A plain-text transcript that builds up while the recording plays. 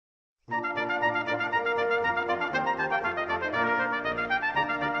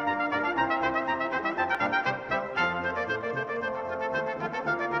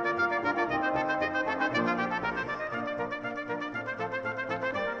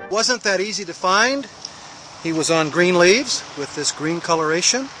Wasn't that easy to find. He was on green leaves with this green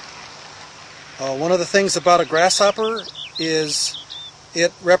coloration. One of the things about a grasshopper is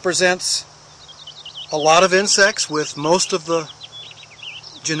it represents a lot of insects with most of the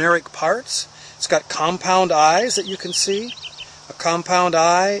generic parts. It's got compound eyes that you can see. A compound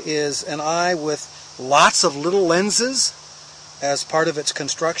eye is an eye with lots of little lenses as part of its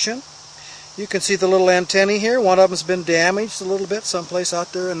construction. You can see the little antennae here. One of them's been damaged a little bit someplace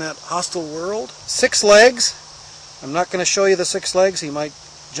out there in that hostile world. 6 legs. I'm not going to show you the 6 legs. He might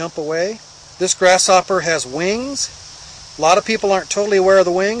jump away. This grasshopper has wings. A lot of people aren't totally aware of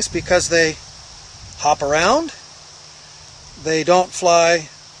the wings because they hop around. They don't fly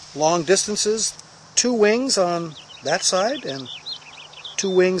long distances. 2 wings on that side and 2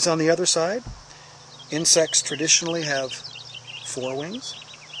 wings on the other side. Insects traditionally have 4 wings.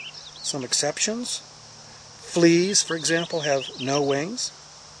 Some exceptions. Fleas, for example, have no wings.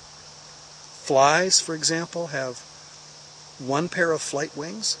 Flies, for example, have 1 pair of flight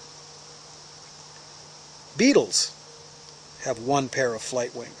wings. Beetles have 1 pair of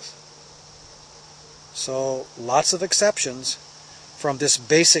flight wings. So lots of exceptions from this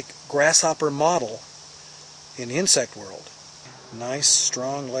basic grasshopper model in the insect world. Nice,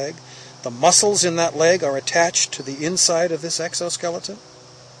 strong leg. The muscles in that leg are attached to the inside of this exoskeleton.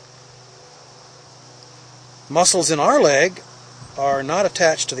 Muscles in our leg are not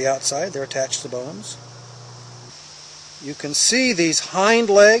attached to the outside, they're attached to bones. You can see these hind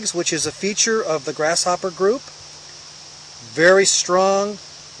legs, which is a feature of the grasshopper group. Very strong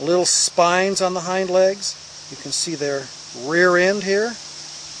little spines on the hind legs. You can see their rear end here.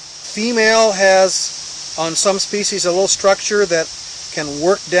 Female has, on some species, a little structure that can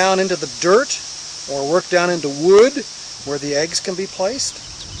work down into the dirt or work down into wood where the eggs can be placed.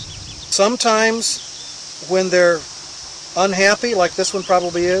 Sometimes when they're unhappy, like this one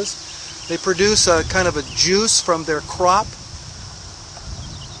probably is, they produce a kind of a juice from their crop,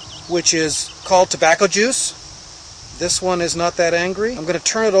 which is called tobacco juice. This one is not that angry. I'm going to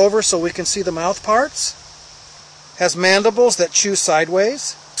turn it over so we can see the mouth parts. Has mandibles that chew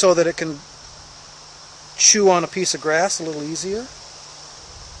sideways so that it can chew on a piece of grass a little easier.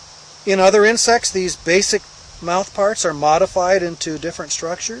 In other insects, these basic mouth parts are modified into different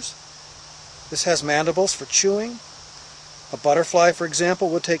structures. This has mandibles for chewing. A butterfly, for example,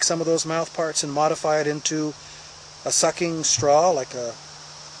 would take some of those mouth parts and modify it into a sucking straw, like a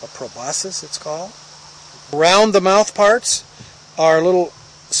proboscis, it's called. Around the mouth parts are little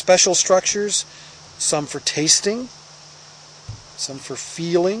special structures, some for tasting, some for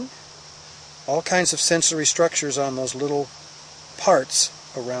feeling, all kinds of sensory structures on those little parts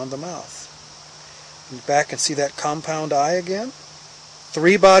around the mouth. And back and see that compound eye again.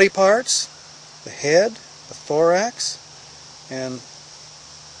 3 body parts. The head, the thorax, and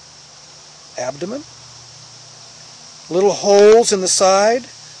abdomen. Little holes in the side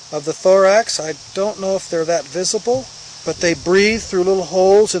of the thorax. I don't know if they're that visible, but they breathe through little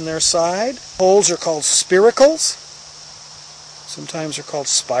holes in their side. Holes are called spiracles. Sometimes they're called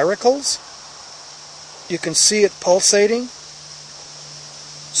spiracles. You can see it pulsating.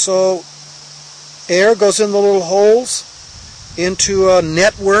 So air goes in the little holes into a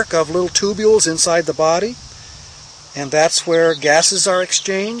network of little tubules inside the body, and that's where gases are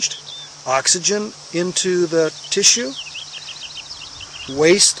exchanged. Oxygen into the tissue,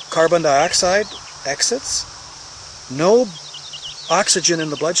 waste carbon dioxide exits. No oxygen in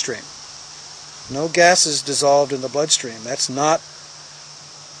the bloodstream. No gases dissolved in the bloodstream. That's not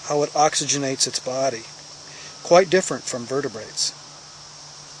how it oxygenates its body. Quite different from vertebrates.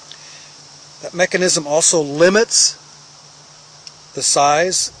 That mechanism also limits the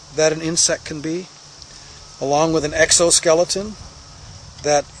size that an insect can be, along with an exoskeleton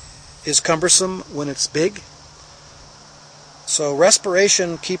that is cumbersome when it's big. So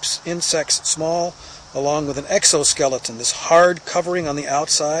respiration keeps insects small, along with an exoskeleton, this hard covering on the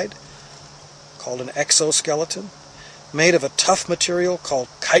outside, called an exoskeleton, made of a tough material called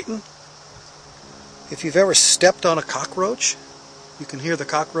chitin. If you've ever stepped on a cockroach, you can hear the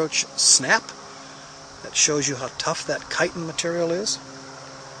cockroach snap. That shows you how tough that chitin material is.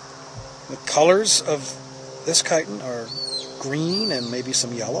 The colors of this chitin are green and maybe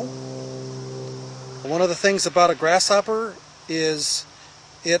some yellow. One of the things about a grasshopper is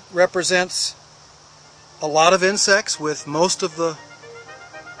it represents a lot of insects with most of the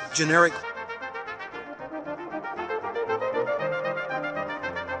generic